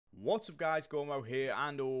What's up guys, Gormo here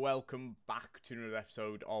and welcome back to another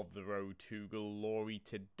episode of The Road to Glory.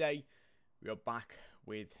 Today we are back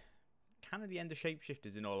with kind of the end of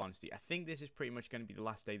Shapeshifters in all honesty. I think this is pretty much going to be the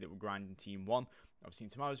last day that we're grinding Team 1. Obviously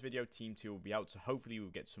in tomorrow's video Team 2 will be out, so hopefully we'll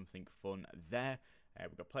get something fun there.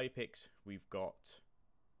 We've got player picks, we've got,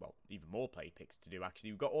 well, even more player picks to do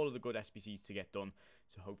actually. We've got all of the good SBCs to get done,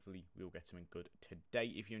 so hopefully we'll get something good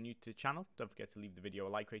today. If you're new to the channel, don't forget to leave the video a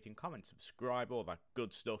like, rating, comment, subscribe, all that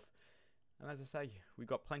good stuff. And as I say, we've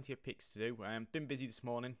got plenty of picks to do. Been busy this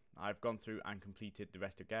morning. I've gone through and completed the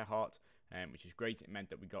rest of Gerhardt, which is great. It meant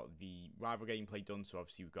that we got the rival gameplay done, so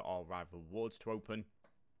obviously we've got our rival rewards to open.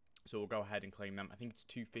 So we'll go ahead and claim them. I think it's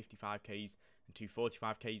 2 55Ks and 2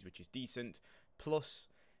 45Ks, which is decent. Plus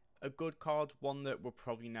a good card, one that we're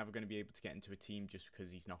probably never going to be able to get into a team just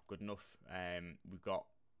because he's not good enough. We've got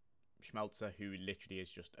Schmelzer, who literally is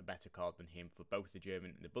just a better card than him for both the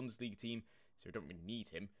German and the Bundesliga team, so we don't really need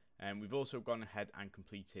him. We've also gone ahead and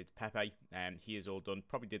completed Pepe, he is all done.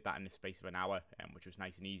 Probably did that in the space of an hour, which was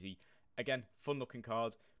nice and easy. Again, fun looking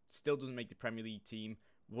card, still doesn't make the Premier League team,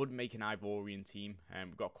 would make an Ivorian team.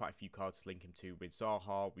 We've got quite a few cards to link him to with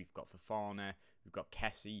Zaha, we've got Fofana, we've got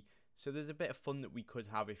Kessie. So there's a bit of fun that we could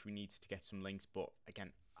have if we needed to get some links, but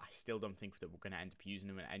again, I still don't think that we're going to end up using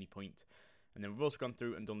them at any point. And then we've also gone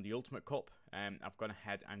through and done the Ultimate Cup. I've gone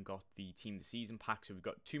ahead and got the Team of the Season pack, so we've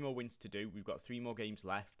got 2 more wins to do. We've got 3 more games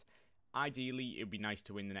left. Ideally, it would be nice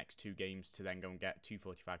to win the next 2 games to then go and get 2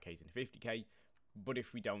 45Ks and a 50K. But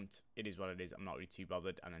if we don't, it is what it is. I'm not really too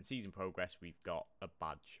bothered. And then season progress, we've got a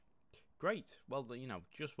badge. Great. Well, you know,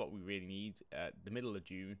 just what we really need. The middle of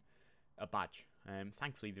June, a badge.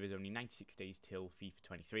 Thankfully, there is only 96 days till FIFA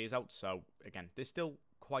 23 is out. So, again, there's still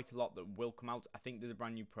quite a lot that will come out. I think there's a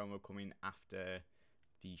brand new promo coming after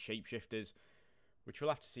the Shapeshifters, which we'll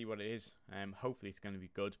have to see what it is. Hopefully, it's going to be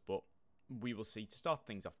good, but we will see. To start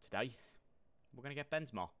things off today, we're going to get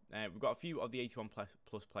Benzema. We've got a few of the 81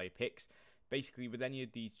 plus player picks. Basically, with any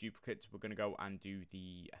of these duplicates, we're going to go and do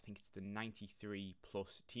the, I think it's the 93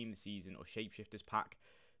 plus Team of the Season or Shapeshifters pack.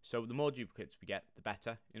 So the more duplicates we get, the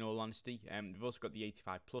better, in all honesty. We've also got the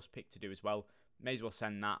 85 plus pick to do as well. May as well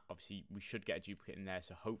send that. Obviously, we should get a duplicate in there,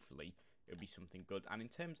 so hopefully it'll be something good. And in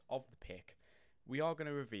terms of the pick, we are going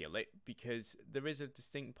to reveal it because there is a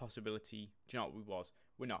distinct possibility. Do you know what we was?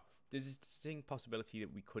 We're not. There's a distinct possibility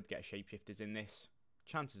that we could get Shapeshifters in this.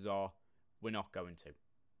 Chances are we're not going to.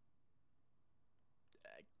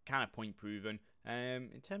 Kind of point proven.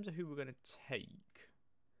 In terms of who we're going to take,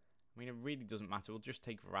 I mean, it really doesn't matter. We'll just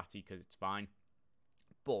take Verratti because it's fine.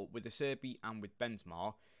 But with the Serbi and with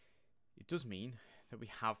Benzema, it does mean that we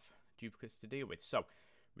have duplicates to deal with. So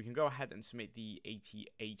we can go ahead and submit the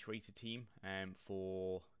 88 rated team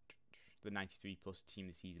for the 93 plus Team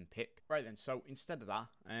of the Season pick. Right then, so instead of that,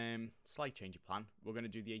 slight change of plan. We're going to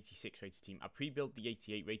do the 86 rated team. I pre-built the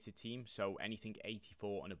 88 rated team, so anything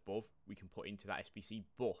 84 and above we can put into that SBC.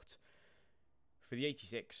 But for the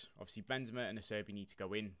 86, obviously Benzema and Acerbi need to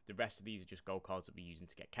go in. The rest of these are just gold cards that we're using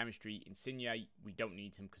to get chemistry. Insigne, we don't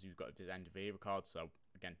need him because we've got the end of era card, so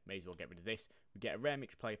again, may as well get rid of this. We get a rare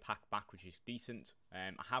mixed player pack back, which is decent.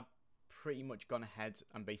 I have pretty much gone ahead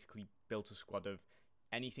and basically built a squad of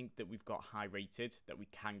anything that we've got high rated that we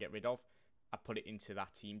can get rid of. I put it into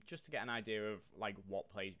that team just to get an idea of like what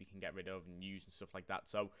players we can get rid of and use and stuff like that.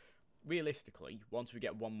 So realistically, once we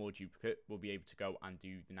get one more duplicate, we'll be able to go and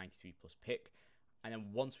do the 93 plus pick. And then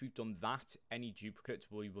once we've done that, any duplicates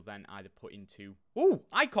we will then either put into... Ooh,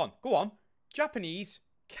 icon, go on. Japanese,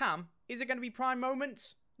 Cam, is it going to be prime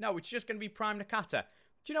moments? No, it's just going to be prime Nakata.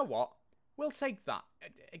 Do you know what? We'll take that.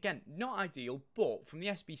 Again, not ideal, but from the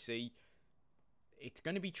SBC, it's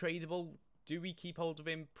going to be tradable. Do we keep hold of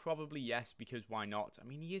him? Probably yes, because why not? I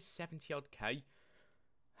mean, he is 70 odd K.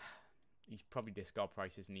 He's probably discard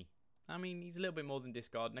price, isn't he? I mean, he's a little bit more than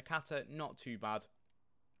discard. Nakata, not too bad.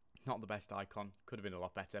 Not the best icon. Could have been a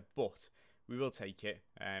lot better, but we will take it.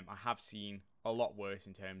 I have seen a lot worse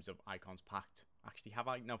in terms of icons packed. Actually, have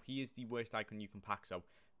I? No, he is the worst icon you can pack, so of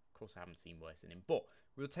course I haven't seen worse than him. But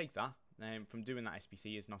we'll take that. From doing that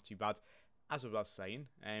SBC is not too bad. As I was saying,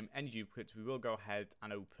 any duplicates, we will go ahead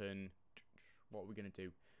and open... What are we going to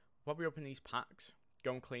do? We'll probably open these packs,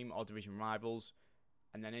 go and claim our division rivals,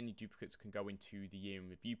 and then any duplicates can go into the year in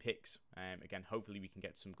review picks. Again, hopefully we can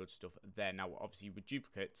get some good stuff there. Now, obviously, with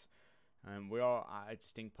duplicates, we are at a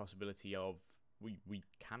distinct possibility of... We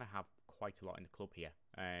kind of have quite a lot in the club here,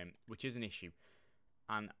 which is an issue.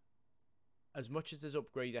 And as much as there's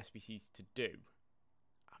upgrade SBCs to do,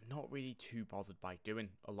 I'm not really too bothered by doing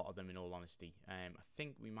a lot of them, in all honesty. I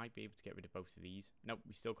think we might be able to get rid of both of these. Nope,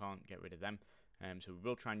 we still can't get rid of them. So we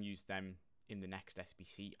will try and use them in the next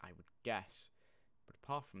SBC, I would guess. But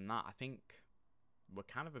apart from that, I think we're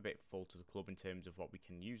kind of a bit full to the club in terms of what we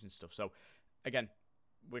can use and stuff. So, again,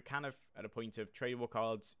 we're kind of at a point of tradable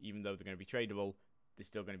cards, even though they're going to be tradable, they're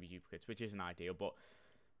still going to be duplicates, which isn't ideal, but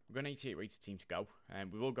we've got an 88 rated team to go,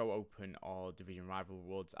 and we will go open our division rival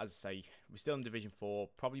rewards. As I say, we're still in Division 4,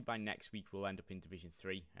 probably by next week we'll end up in Division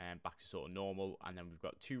 3, back to sort of normal, and then we've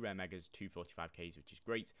got 2 rare megas, 2 45Ks, which is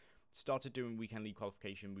great. Started doing weekend league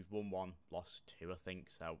qualification, we've won 1, lost 2 I think,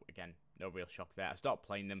 so again, no real shock there. I started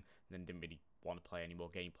playing them, and then didn't really want to play any more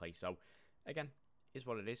gameplay, so again, is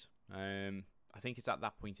what it is. I think it's at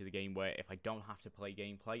that point of the game where if I don't have to play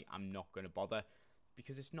gameplay, I'm not going to bother,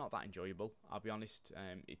 because it's not that enjoyable, I'll be honest.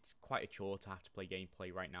 It's quite a chore to have to play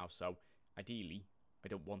gameplay right now, so ideally, I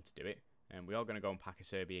don't want to do it. And we are going to go and pack a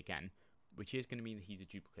Serbi again, which is going to mean that he's a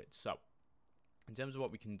duplicate. So, in terms of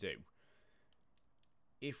what we can do,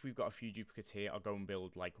 if we've got a few duplicates here, I'll go and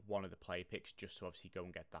build like one of the player picks just to obviously go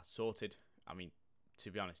and get that sorted. I mean,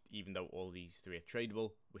 to be honest, even though all these 3 are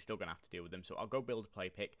tradable, we're still going to have to deal with them. So I'll go build a player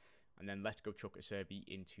pick, and then let's go chuck a Serbi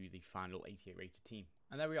into the final 88 rated team.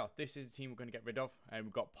 And there we are. This is the team we're going to get rid of.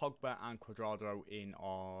 We've got Pogba and Cuadrado in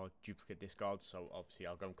our duplicate discard, so obviously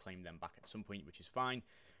I'll go and claim them back at some point, which is fine.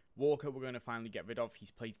 Walker we're going to finally get rid of.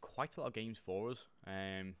 He's played quite a lot of games for us.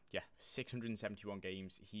 Yeah, 671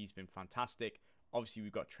 games. He's been fantastic. Obviously,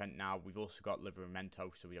 we've got Trent now. We've also got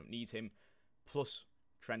Livramento, so we don't need him. Plus,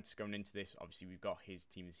 Trent's going into this. Obviously, we've got his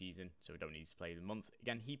team of the season, so we don't need to play the month.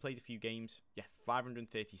 Again, he played a few games. Yeah,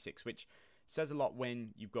 536, which says a lot when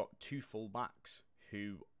you've got 2 fullbacks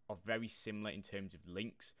who are very similar in terms of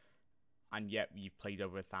links, and yet you've played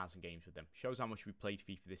over 1,000 games with them. Shows how much we played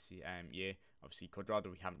FIFA this year. Obviously,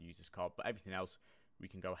 Cuadrado, we haven't used this card, but everything else we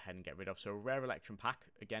can go ahead and get rid of. So, a rare Electrum pack.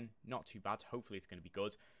 Again, not too bad. Hopefully, it's going to be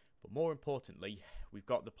good. But more importantly, we've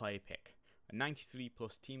got the player pick. A 93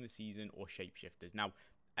 plus team of the season or shapeshifters. Now,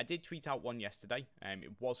 I did tweet out one yesterday.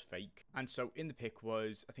 It was fake. And so in the pick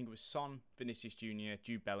was, I think it was Son, Vinicius Jr.,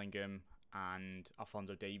 Jude Bellingham, and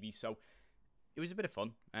Alphonso Davies. So it was a bit of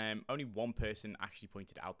fun. Only one person actually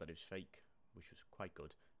pointed out that it was fake, which was quite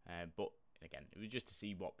good. But again, it was just to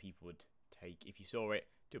see what people would take. If you saw it,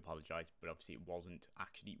 do apologise, but obviously it wasn't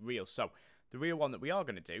actually real. So the real one that we are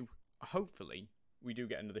going to do, hopefully, we do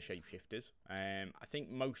get another shapeshifters. I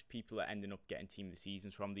think most people are ending up getting team of the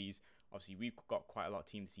seasons from these. Obviously, we've got quite a lot of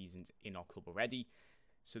team of the seasons in our club already.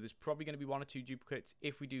 So there's probably going to be 1 or 2 duplicates.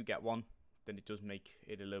 If we do get one, then it does make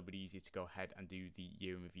it a little bit easier to go ahead and do the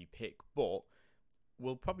year in review pick. But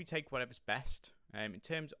we'll probably take whatever's best. In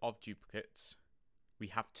terms of duplicates, we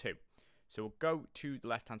have 2. So we'll go to the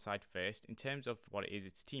left-hand side first. In terms of what it is,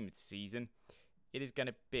 it's team of the season. It is going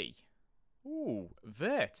to be... Ooh,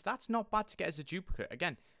 Vert. That's not bad to get as a duplicate.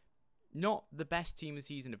 Again, not the best team of the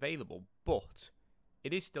season available, but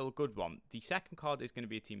it is still a good one. The second card is going to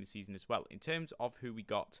be a team of the season as well. In terms of who we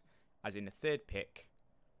got as in the 3rd pick,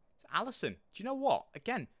 it's Alisson. Do you know what?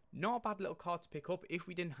 Again, not a bad little card to pick up. If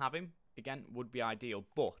we didn't have him, again, would be ideal.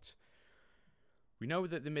 But we know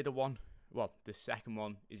that the middle one, well, the second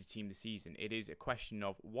one is a team of the season. It is a question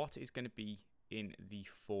of what is going to be in the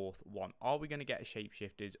 4th one. Are we going to get a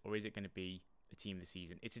shapeshifters, or is it going to be a team of the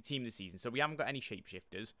season? It's a team of the season, so we haven't got any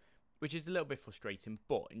shapeshifters, which is a little bit frustrating.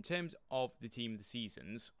 But in terms of the team of the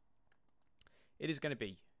seasons, it is going to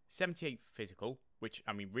be 78 physical, which,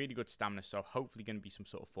 I mean, really good stamina, so hopefully going to be some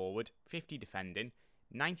sort of forward, 50 defending,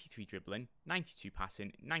 93 dribbling, 92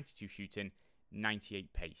 passing, 92 shooting,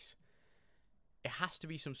 98 pace. It has to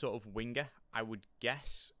be some sort of winger, I would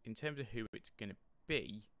guess. In terms of who it's going to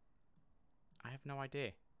be, I have no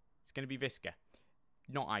idea. It's going to be Visca.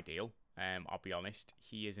 Not ideal, I'll be honest.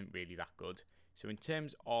 He isn't really that good. So in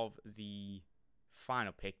terms of the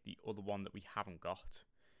final pick, the other one that we haven't got,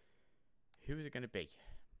 who is it going to be?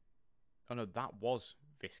 Oh no, that was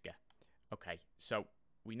Visca. Okay, so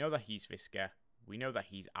we know that he's Visca. We know that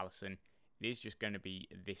he's Alisson. It is just going to be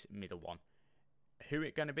this middle one. Who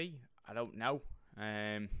it going to be? I don't know.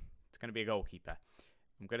 It's going to be a goalkeeper.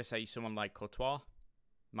 I'm going to say someone like Courtois,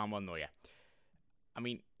 Manuel Neuer. I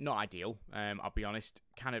mean, not ideal, I'll be honest.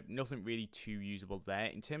 Kind of nothing really too usable there.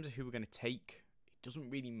 In terms of who we're going to take, it doesn't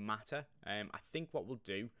really matter. I think what we'll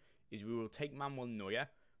do is we will take Manuel Neuer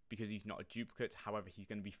because he's not a duplicate. However, he's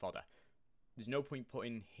going to be fodder. There's no point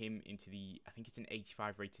putting him into the, I think it's an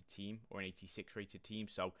 85 rated team or an 86 rated team.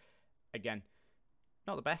 So, again,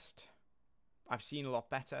 not the best. I've seen a lot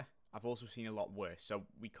better. I've also seen a lot worse. So,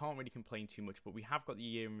 we can't really complain too much. But we have got the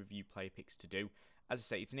year in review player picks to do. As I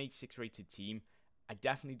say, it's an 86 rated team. I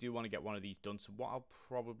definitely do want to get one of these done. So, what I'll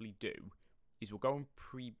probably do is we'll go and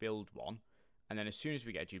pre-build one. And then as soon as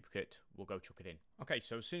we get a duplicate, we'll go chuck it in. Okay,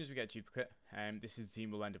 so as soon as we get a duplicate, this is the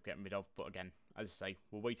team we'll end up getting rid of. But again, as I say,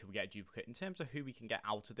 we'll wait till we get a duplicate. In terms of who we can get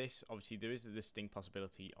out of this, obviously there is a distinct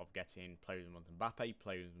possibility of getting Player of the Month Mbappe,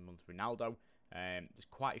 Player of the Month Ronaldo. There's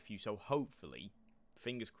quite a few, so hopefully,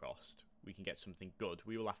 fingers crossed, we can get something good.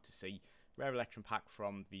 We will have to see. Rare Electrum Pack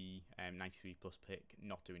from the 93 plus pick,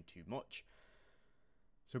 not doing too much.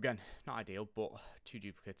 So again, not ideal, but 2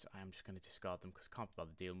 duplicates, I am just going to discard them because I can't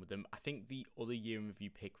bother dealing with them. I think the other year in review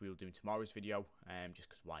pick we will do in tomorrow's video, just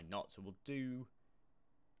because why not? So we'll do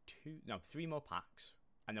 3 more packs,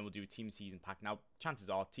 and then we'll do a team season pack. Now, chances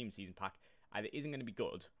are, team season pack either isn't going to be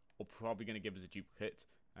good, or probably going to give us a duplicate,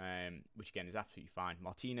 which again is absolutely fine.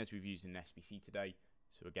 Martinez we've used in an SBC today,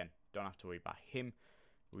 so again, don't have to worry about him.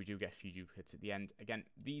 We do get a few duplicates at the end. Again,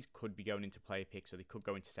 these could be going into player picks, so they could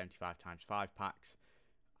go into 75 times 5 packs.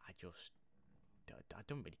 I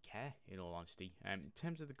don't really care, in all honesty. In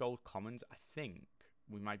terms of the gold commons, I think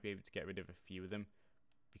we might be able to get rid of a few of them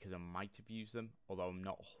because I might have used them, although I'm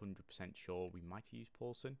not 100% sure. We might have used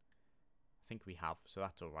Paulson. I think we have, so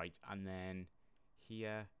that's all right. And then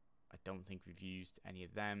here, I don't think we've used any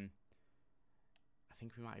of them. I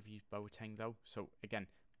think we might have used Boateng though. So again,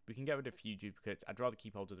 we can get rid of a few duplicates. I'd rather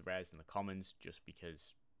keep hold of the rares than the commons, just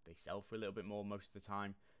because they sell for a little bit more most of the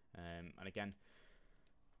time. And again,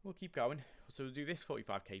 we'll keep going. So we'll do this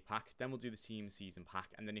 45k pack, then we'll do the team season pack,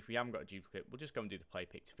 and then if we haven't got a duplicate, we'll just go and do the play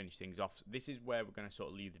pick to finish things off. So this is where we're going to sort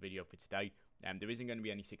of leave the video for today. There isn't going to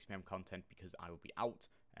be any 6 PM content because I will be out,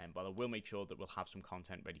 but I will make sure that we'll have some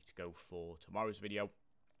content ready to go for tomorrow's video.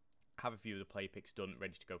 Have a few of the play picks done,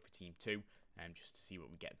 ready to go for Team 2, just to see what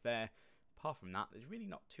we get there. Apart from that, there's really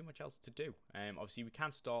not too much else to do. Obviously, we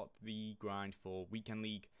can start the grind for Weekend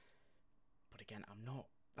League, but again, I'm not...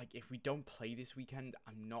 Like, if we don't play this weekend,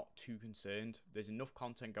 I'm not too concerned. There's enough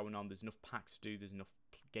content going on. There's enough packs to do. There's enough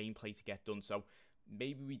gameplay to get done. So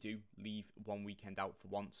maybe we do leave one weekend out for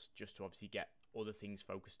once, just to obviously get other things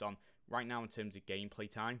focused on. Right now, in terms of gameplay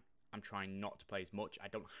time, I'm trying not to play as much. I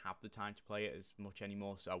don't have the time to play it as much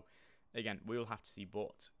anymore. So again, we will have to see.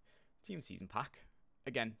 But team season pack,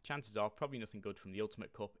 again, chances are probably nothing good from the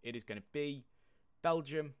Ultimate Cup. It is going to be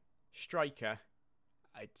Belgium striker.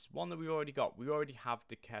 It's one that we've already got. We already have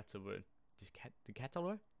De Ketteler.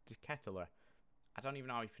 I don't even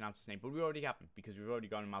know how you pronounce his name, but we already have him because we've already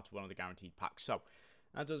got him out to one of the guaranteed packs. So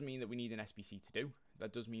that does mean that we need an SBC to do.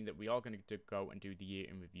 That does mean that we are going to go and do the year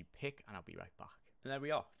in review pick, and I'll be right back. And there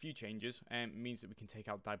we are. A few changes. Means that we can take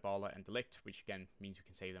out Dybala and Delict, which again means we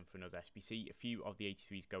can save them for another SBC. A few of the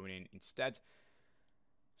 83s going in instead.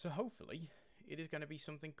 So hopefully it is going to be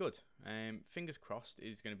something good. Fingers crossed it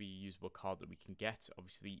is going to be a usable card that we can get.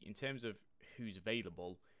 Obviously, in terms of who's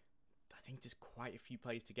available, I think there's quite a few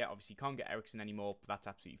players to get. Obviously, you can't get Eriksen anymore, but that's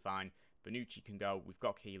absolutely fine. Bonucci can go. We've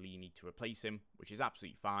got Chiellini to replace him, which is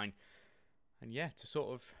absolutely fine. And yeah,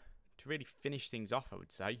 to really finish things off, I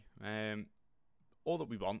would say, all that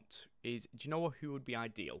we want is, do you know who would be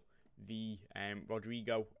ideal? The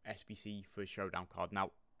Rodrigo SBC for a showdown card.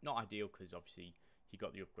 Now, not ideal because obviously he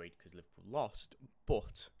got the upgrade because Liverpool lost,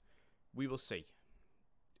 but we will see.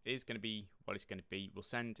 It is going to be what it's going to be. We'll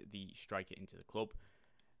send the striker into the club,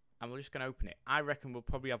 and we're just going to open it. I reckon we'll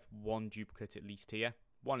probably have one duplicate at least here,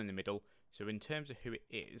 one in the middle. So in terms of who it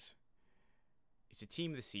is, it's a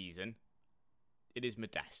team of the season. It is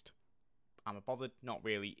Modeste. Am I bothered? Not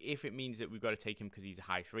really. If it means that we've got to take him because he's the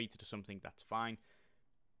highest rated or something, that's fine.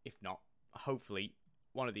 If not, hopefully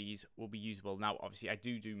one of these will be usable. Now, obviously, I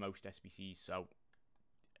do most SBCs, so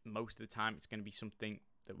most of the time it's going to be something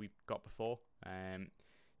that we've got before. In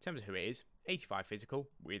terms of who it is, 85 physical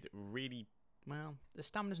with really, well, the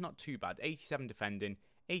stamina's not too bad. 87 defending,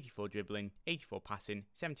 84 dribbling, 84 passing,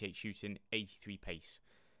 78 shooting, 83 pace.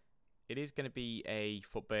 It is going to be a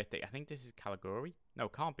FUT birthday. I think this is Caligari. No,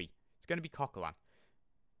 can't be. It's going to be Coquelin,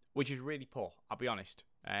 which is really poor, I'll be honest.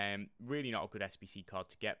 Really not a good SBC card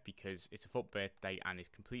to get because it's a FUT birthday and is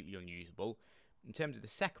completely unusable. In terms of the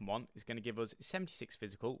second one, it's going to give us 76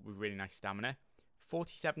 physical with really nice stamina,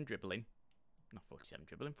 47 dribbling, not 47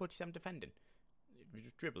 dribbling, 47 defending. If it was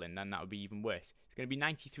just dribbling, then that would be even worse. It's going to be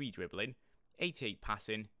 93 dribbling, 88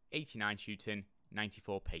 passing, 89 shooting,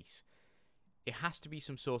 94 pace. It has to be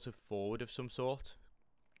some sort of forward of some sort.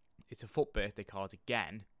 It's a FUT birthday card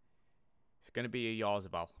again. It's going to be a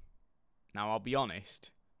Yarzabal. Now, I'll be honest,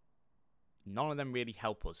 none of them really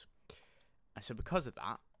help us. And so because of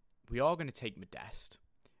that, we are going to take Modeste.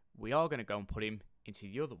 We are going to go and put him into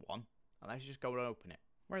the other one. And let's just go and open it.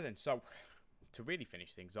 Right then, so to really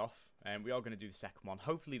finish things off, we are going to do the second one.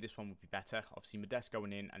 Hopefully this one will be better. Obviously, Modeste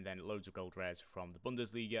going in and then loads of gold rares from the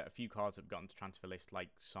Bundesliga. A few cards that have gotten to transfer list like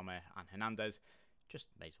Sommer and Hernandez. just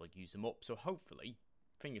may as well use them up. So hopefully,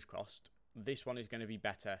 fingers crossed, this one is going to be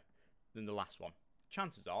better than the last one.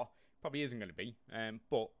 Chances are, probably isn't going to be.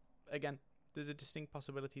 But again, there's a distinct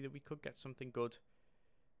possibility that we could get something good.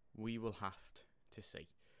 We will have to see.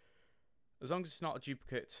 As long as it's not a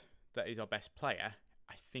duplicate that is our best player,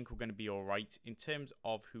 I think we're going to be alright. In terms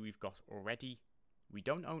of who we've got already, we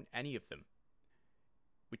don't own any of them,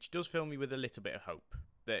 which does fill me with a little bit of hope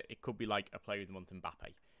that it could be like a player of the month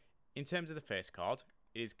Mbappe. In terms of the first card,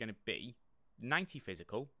 it is going to be 90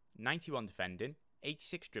 physical, 91 defending,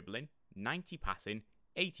 86 dribbling, 90 passing,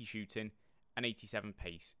 80 shooting, and 87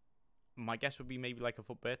 pace. My guess would be maybe like a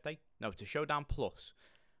FUT birthday. No, it's a showdown plus.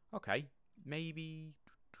 Okay, maybe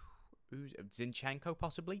who's Zinchenko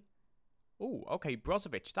possibly? Oh, okay,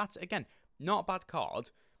 Brozovic. That's, again, not a bad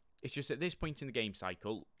card. It's just at this point in the game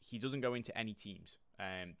cycle, he doesn't go into any teams,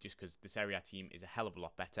 just because the Serie A team is a hell of a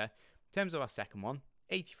lot better. In terms of our second one,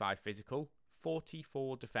 85 physical,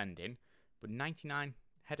 44 defending, but 99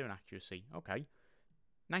 header and accuracy. Okay.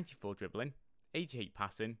 94 dribbling, 88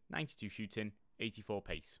 passing, 92 shooting, 84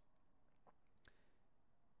 pace.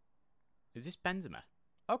 Is this Benzema?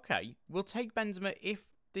 Okay, we'll take Benzema. If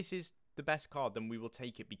this is the best card, then we will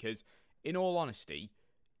take it, because in all honesty,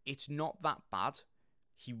 it's not that bad.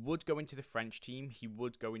 He would go into the French team. He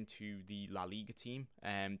would go into the La Liga team,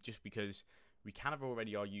 just because we kind of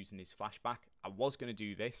already are using his flashback. I was going to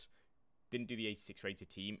do this. Didn't do the 86 rated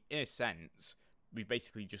team. In a sense, we've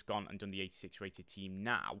basically just gone and done the 86 rated team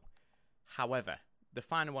now. However, the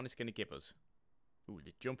final one is going to give us... Ooh,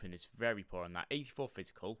 the jumping is very poor on that. 84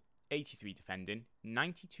 physical, 83 defending,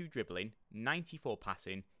 92 dribbling, 94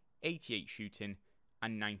 passing, 88 shooting,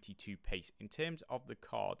 and 92 pace. In terms of the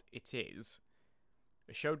card, it is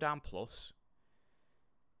a showdown plus.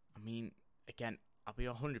 I mean, again, I'll be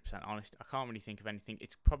 100% honest. I can't really think of anything.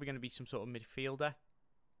 It's probably going to be some sort of midfielder.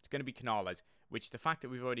 It's going to be Canales, which the fact that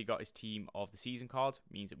we've already got his team of the season card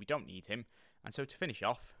means that we don't need him. And so to finish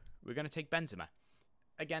off, we're going to take Benzema.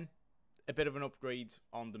 Again, a bit of an upgrade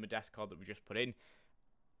on the Modeste card that we just put in.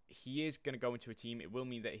 He is going to go into a team. It will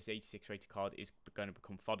mean that his 86 rated card is going to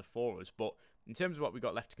become fodder for us. But in terms of what we've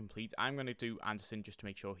got left to complete, I'm going to do Anderson just to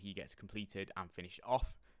make sure he gets completed and finished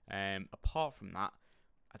off. Apart from that,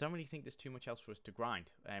 I don't really think there's too much else for us to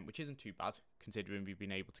grind, which isn't too bad, considering we've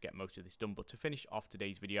been able to get most of this done. But to finish off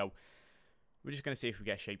today's video, we're just going to see if we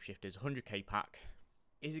get Shapeshifters 100k pack.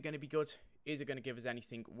 Is it going to be good? Is it going to give us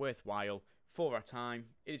anything worthwhile for our time?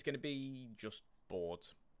 It is going to be just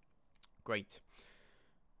boards. Great.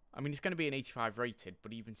 I mean, it's going to be an 85 rated,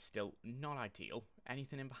 but even still, not ideal.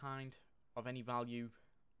 Anything in behind of any value?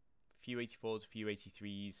 A few 84s, a few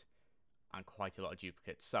 83s, and quite a lot of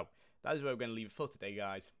duplicates. So, that is where we're going to leave it for today,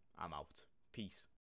 guys. I'm out. Peace.